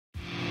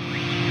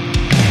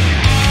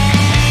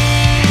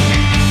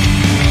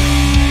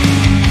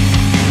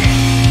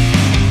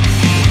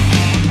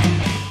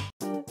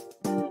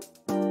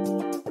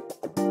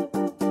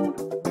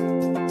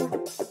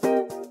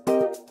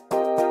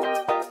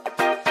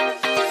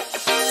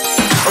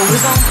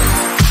Always on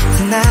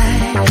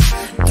tonight.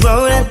 Throw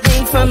that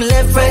thing from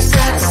left, right,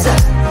 side to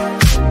side.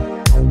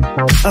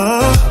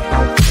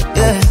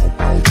 Yeah.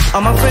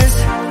 All my friends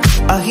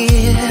are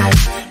here.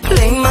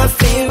 Play my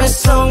favorite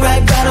song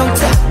right on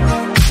top.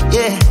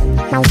 Yeah.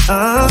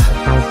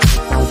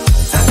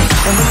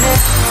 And we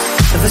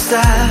never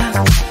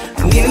stop.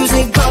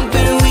 Music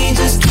bumping, we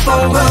just keep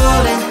on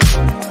rolling.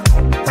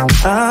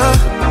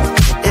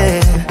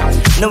 Yeah.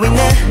 No, we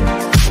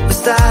never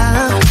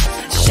stop.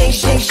 Shake,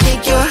 shake,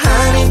 shake your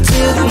honey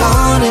till the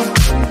morning.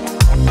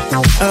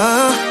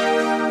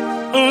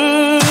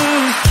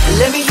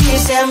 Let me hear you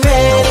say I'm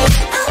ready.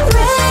 I'm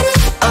ready.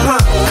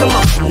 Come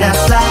on, now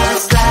slide,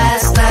 slide,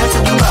 slide to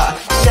the bar.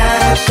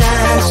 Shine,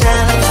 shine,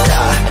 shine like a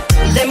star.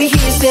 Let me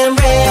hear you say I'm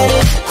ready.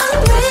 I'm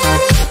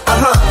ready.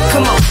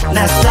 Come on,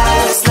 now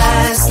slide,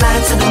 slide,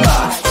 slide to the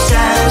bar.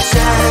 Shine,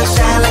 shine,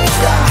 shine like a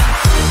star.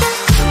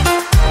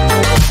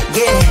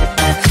 Yeah,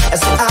 I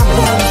said I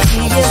wanna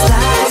see you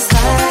slide,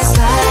 slide,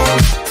 slide.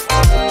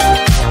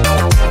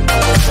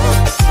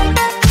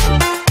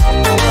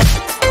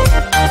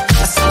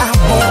 I said I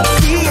wanna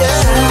see you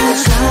shine,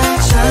 shine,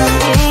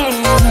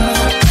 shine.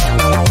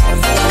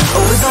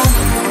 Always on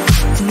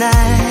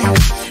tonight.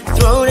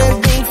 Throw that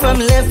thing from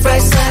left,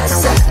 right, side to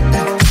side.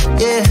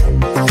 Yeah,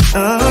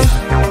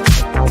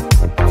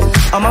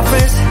 all my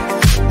friends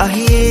are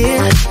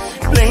here.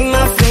 Play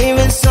my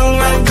favorite song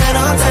right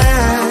on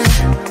time.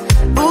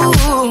 Ooh,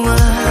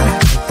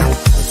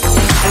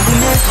 and we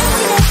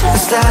never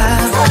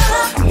stop.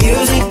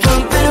 Music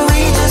pumping, we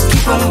just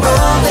keep on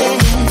rolling.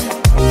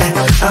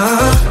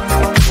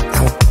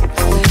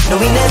 No,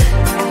 we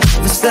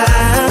never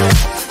stop.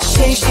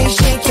 Shake, shake,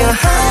 shake your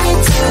honey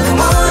till the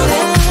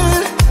morning.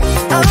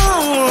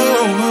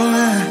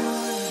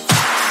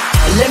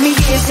 Let me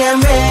hear you say I'm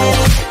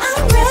ready.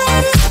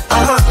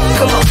 I'm ready.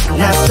 Come on,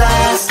 now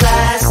slide,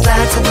 slide,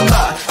 slide to the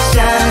bar.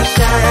 Shine,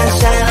 shine,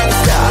 shine like a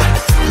star.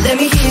 Let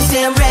me hear you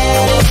say I'm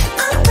ready.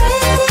 I'm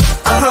ready.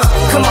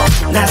 Come on,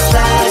 now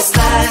slide,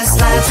 slide,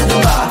 slide to the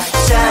bar.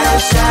 Shine,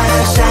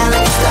 shine, shine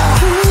like a star.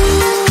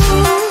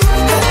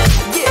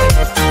 Yeah,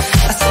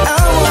 I said I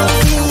wanna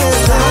be a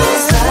slide,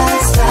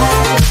 slide,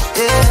 slide.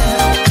 Yeah,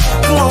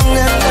 come on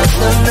now,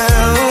 now,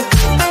 now.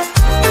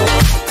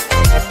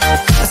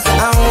 I said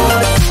I wanna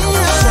be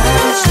a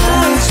shine,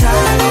 shine,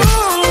 shine.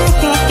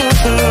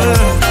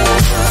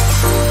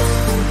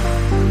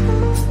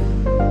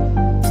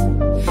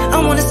 I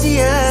wanna see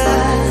ya.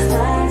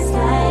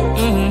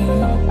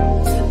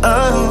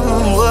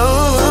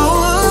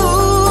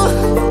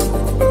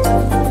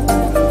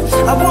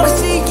 I wanna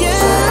see you.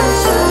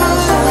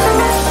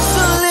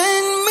 So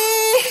let me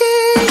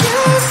hear you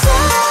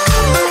slide.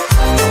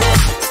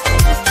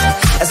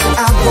 I said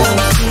I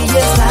wanna see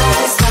you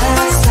slide,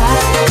 slide,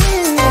 slide.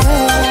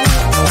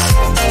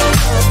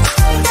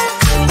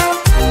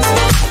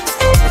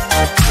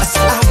 I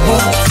said I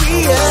wanna see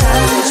you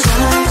shine,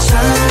 shine,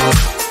 shine.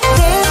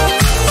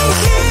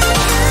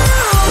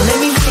 Let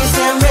me hear you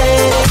say I'm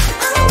ready.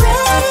 I'm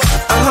ready.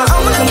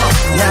 Come on,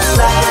 now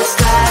slide,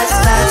 slide,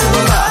 slide to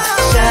the bar.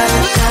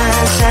 Shine,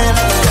 shine, shine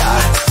like a star.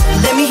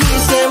 Let me hear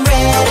you say I'm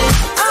ready.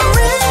 I'm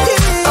ready.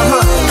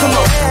 Come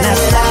on, now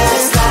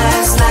slide,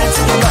 slide, slide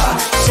to the bar.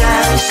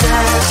 Shine,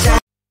 shine, shine.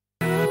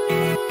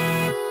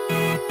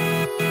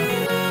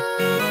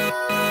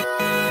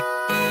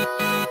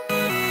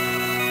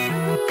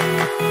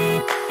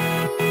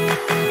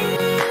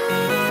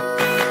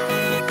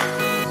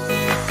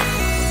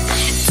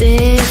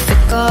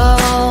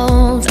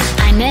 Difficult.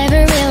 I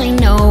never really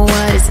know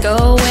what is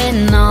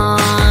going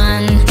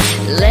on.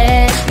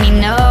 Let me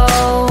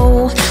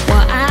know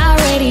what I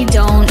already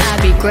don't.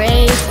 I'd be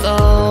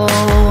grateful.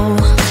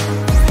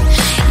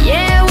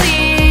 Yeah,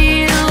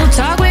 we'll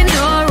talk when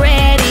you're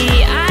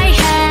ready. I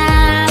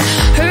have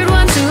heard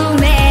one too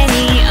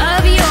many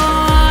of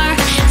your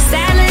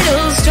sad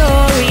little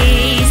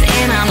stories,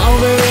 and I'm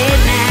over it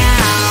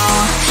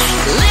now.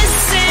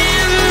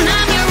 Listen,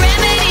 I'm your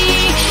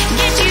remedy.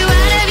 Get you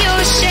out of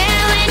your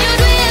shell and your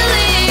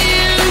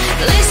dwelling.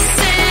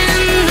 Listen,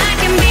 I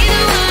can be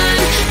the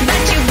one,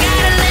 but you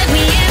gotta let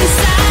me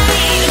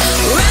inside.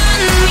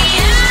 Run me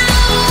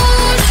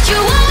out. You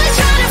always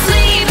try to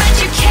flee, but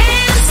you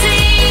can't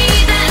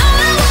see that all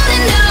I wanna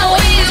know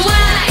is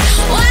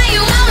why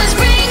you always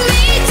bring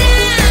me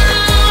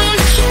down.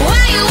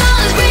 Why you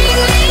always bring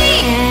me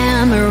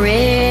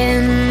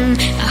hammering.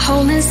 I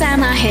hold inside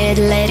my head,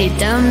 let it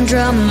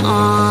drum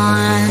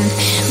on.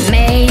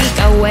 Make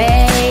a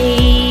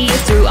way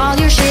through all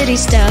your shitty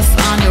stuff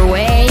on your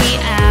way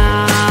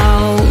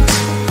out.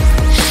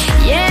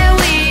 Yeah,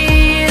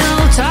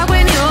 we'll talk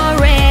when you're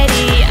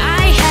ready.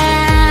 I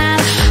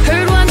have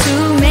heard one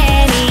too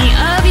many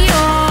of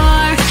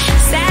your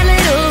sad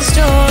little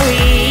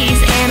stories,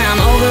 and I'm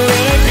over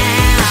it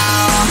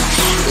now.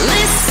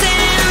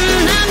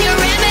 Listen, I'm your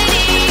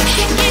remedy.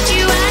 Get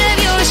you out of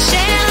your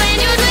shell and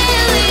your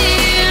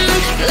dwelling.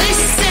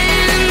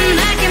 Listen,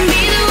 I can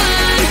be the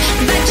one,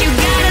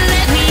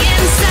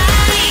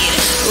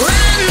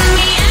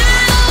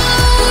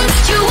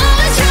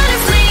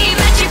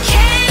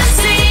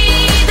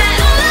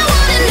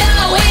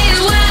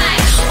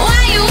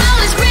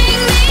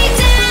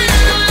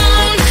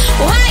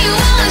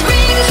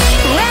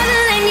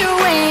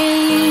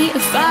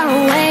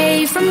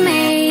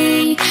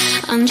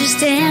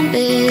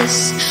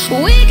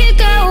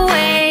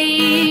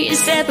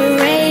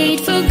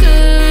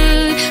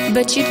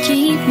 but you'd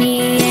keep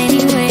me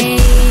anyway.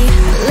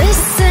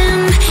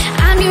 Listen,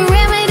 I'm your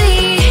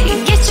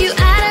remedy, get you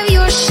out of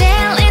your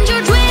shell and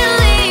your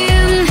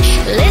dwelling.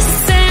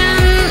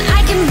 Listen,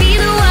 I can be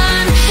the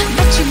one,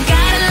 but you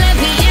gotta let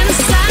me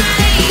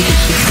inside.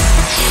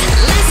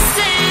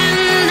 Listen,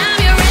 I'm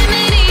your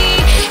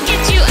remedy,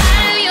 get you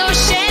out of your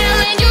shell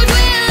and your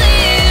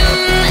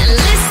dwelling.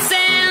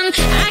 Listen,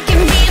 I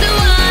can be the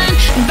one,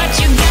 but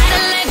you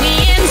gotta let me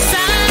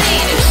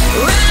inside.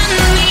 Run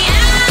me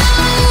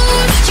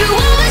out, you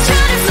always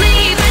try to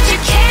flee, but you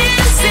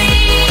can't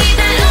see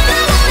that all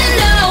I wanna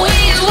know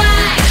is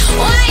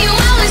why you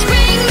always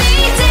bring me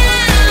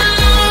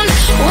down,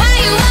 why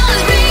you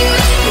always bring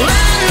me.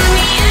 Run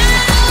me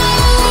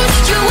out,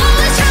 you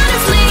always try to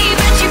flee,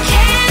 but you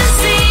can't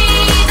see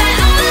that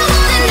all I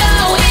wanna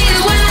know is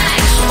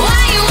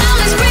why you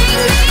always bring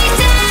me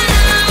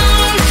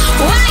down,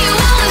 why you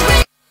always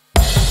bring.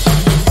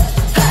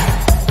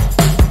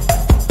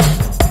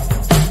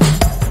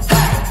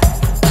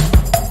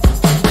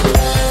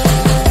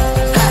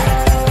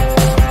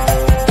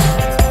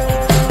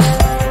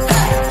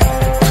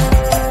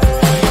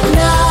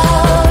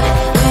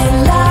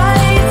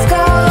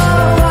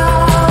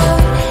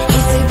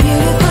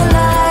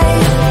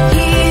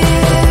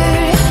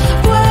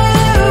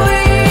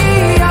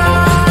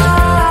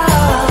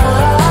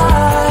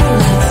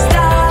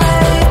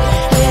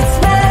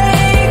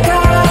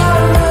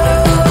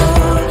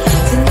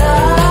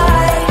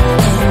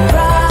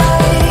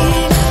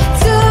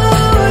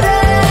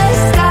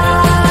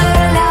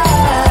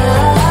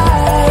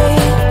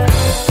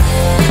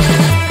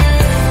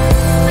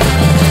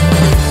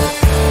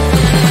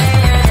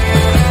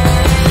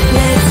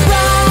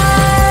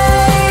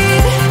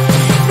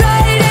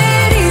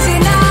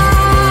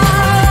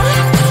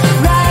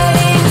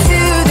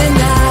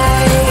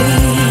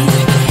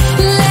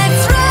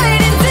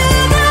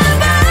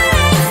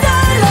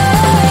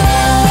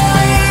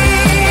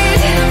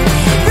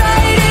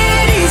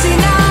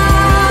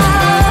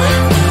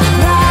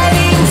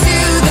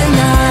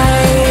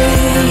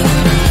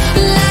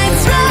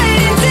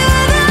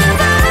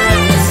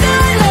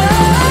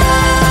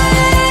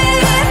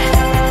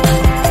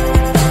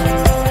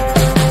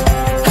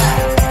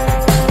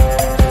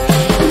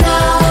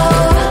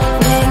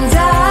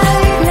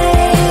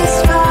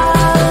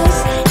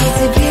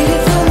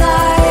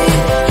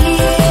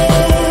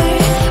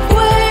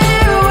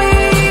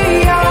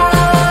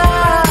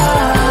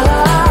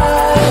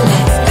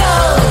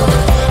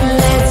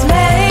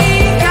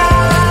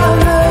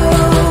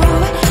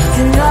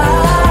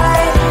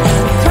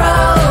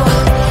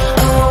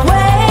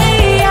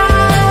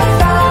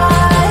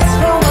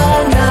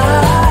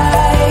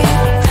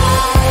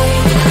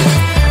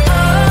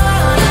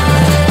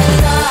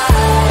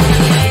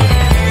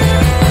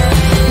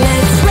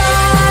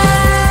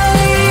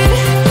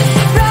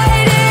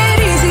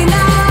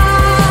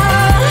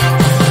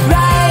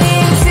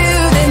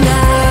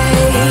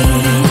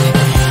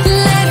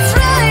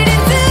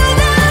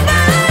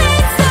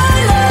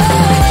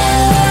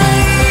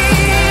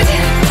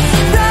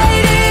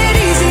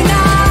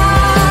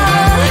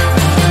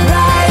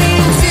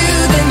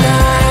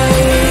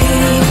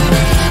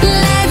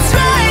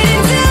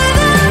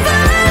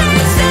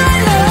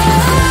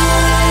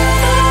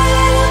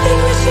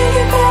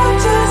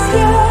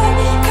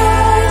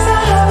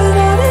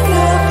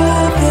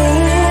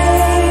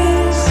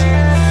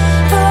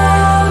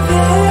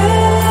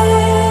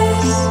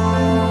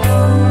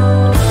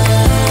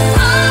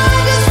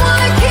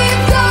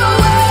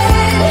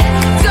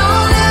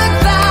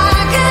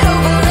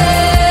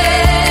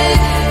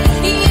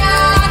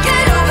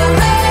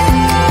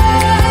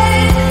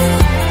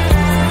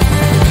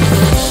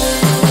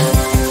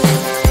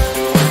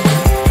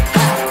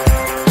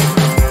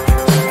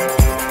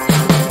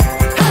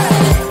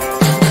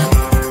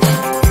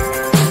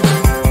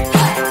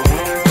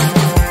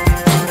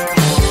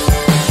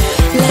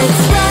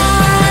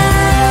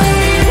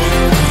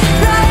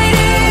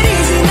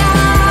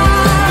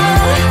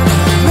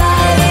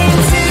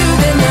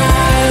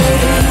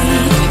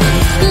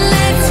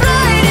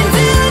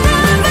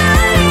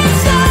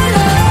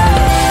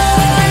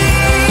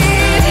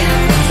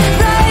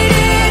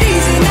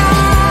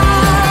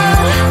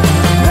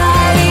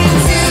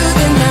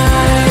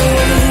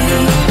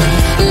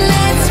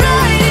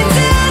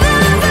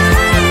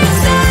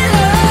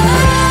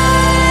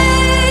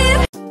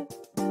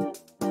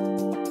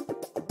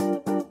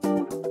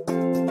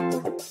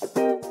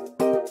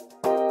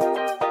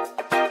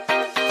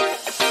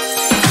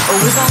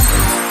 always on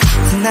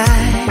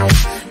tonight.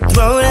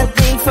 Throw that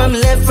thing from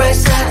left, right,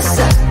 side to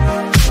side.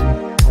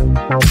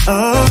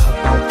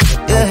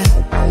 Yeah.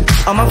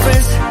 All my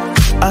friends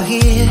are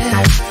here.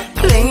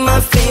 Play my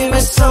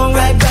favorite song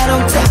right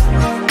on top.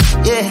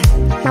 Yeah.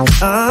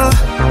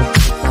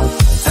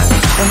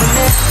 And we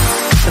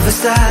never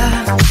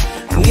stop.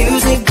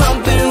 Music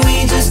bumping, we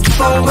just keep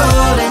on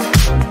rolling.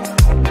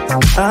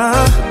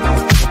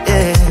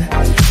 Yeah.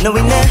 No,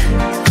 we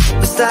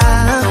never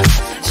stop.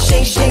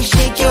 Shake, shake,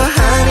 shake your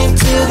honey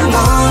till the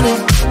morning.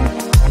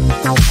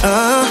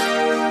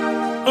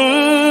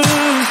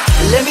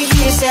 Let me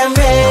hear you say I'm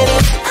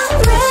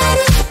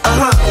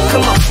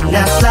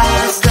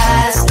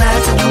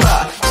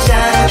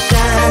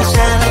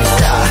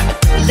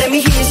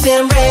hear you say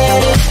I'm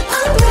ready.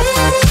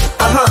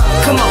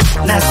 Come on,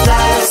 now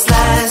slide,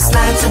 slide,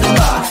 slide to the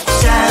bar.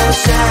 Shine,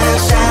 shine,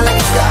 shine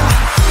like a star.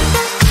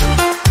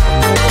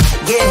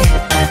 Yeah,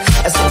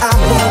 I said I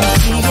wanna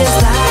see you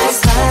slide,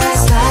 slide,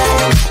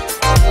 slide.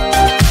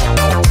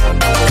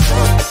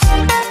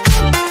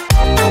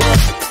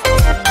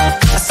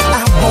 I said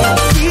I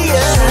wanna see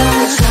you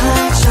shine,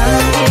 shine,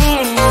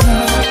 shine.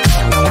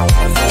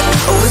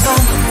 Oh, it's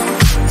on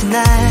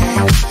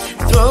tonight.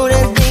 Throw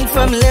that thing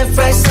from left,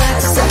 right, side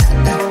to side.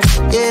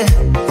 Yeah,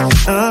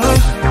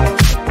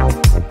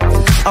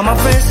 all my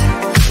friends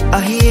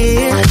are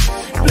here.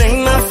 Play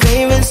my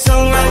favorite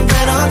song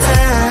right on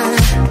time.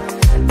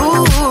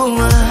 Ooh,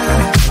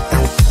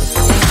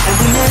 and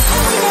we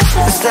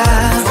never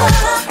stop.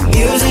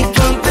 Music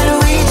pumping,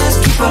 we just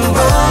keep on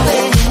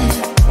rolling.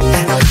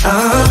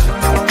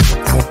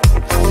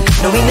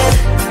 No, we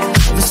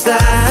never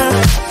stop.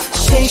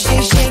 Shake,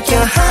 shake, shake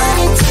your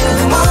honey till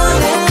the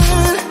morning.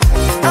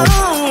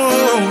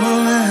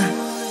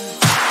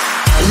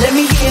 Let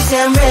me hear you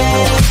say I'm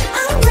ready.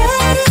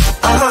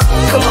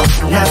 Come on,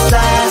 now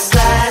slide,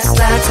 slide,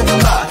 slide to the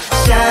bar.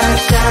 Shine,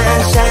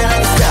 shine, shine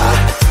like a star.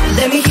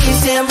 Let me hear you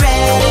say I'm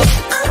ready.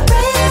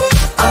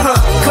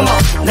 Come on,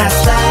 now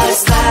slide,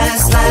 slide,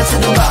 slide to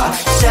the bar.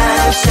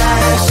 Shine,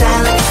 shine,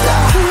 shine like a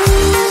star.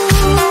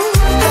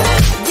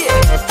 Yeah,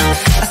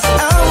 I said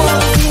I wanna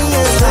see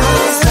you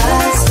slide,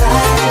 slide,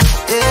 slide.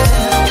 Yeah,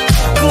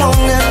 come on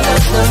now,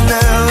 now,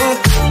 now.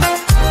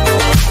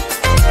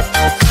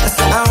 I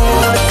said I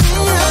wanna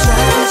see you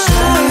shine,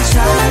 shine,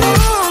 shine.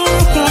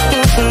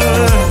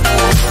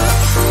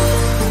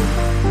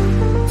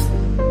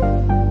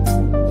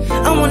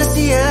 I wanna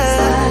see ya.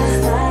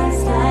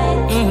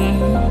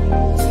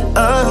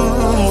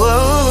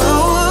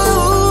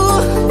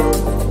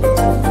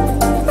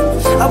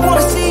 I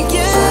wanna see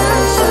ya.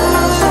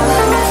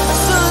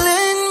 So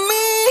let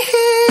me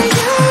hear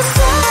you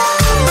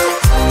slide.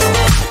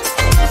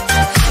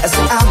 I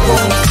said I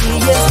wanna see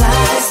ya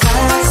slide,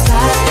 slide,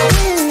 slide.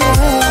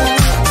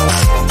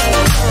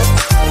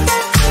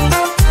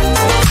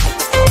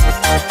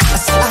 I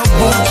said I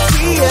wanna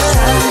see ya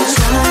shine,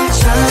 shine,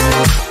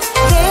 shine.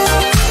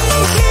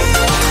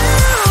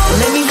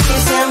 Let me hear you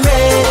say I'm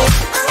ready.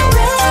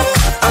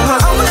 Come on,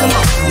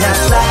 now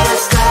slide,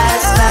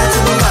 slide, slide to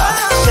the bar.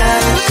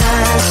 Shine,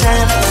 shine,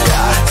 shine like a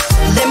star.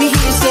 Let me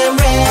hear you say I'm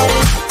ready.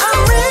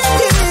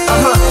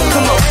 Come on,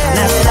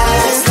 now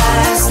slide,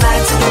 slide,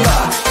 slide to the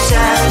bar.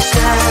 Shine,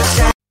 shine,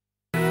 shine.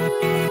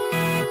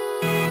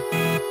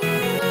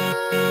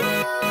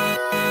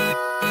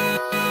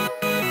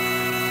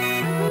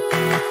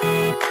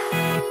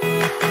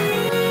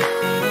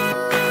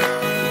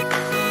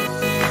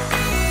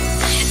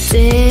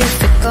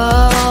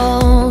 Difficult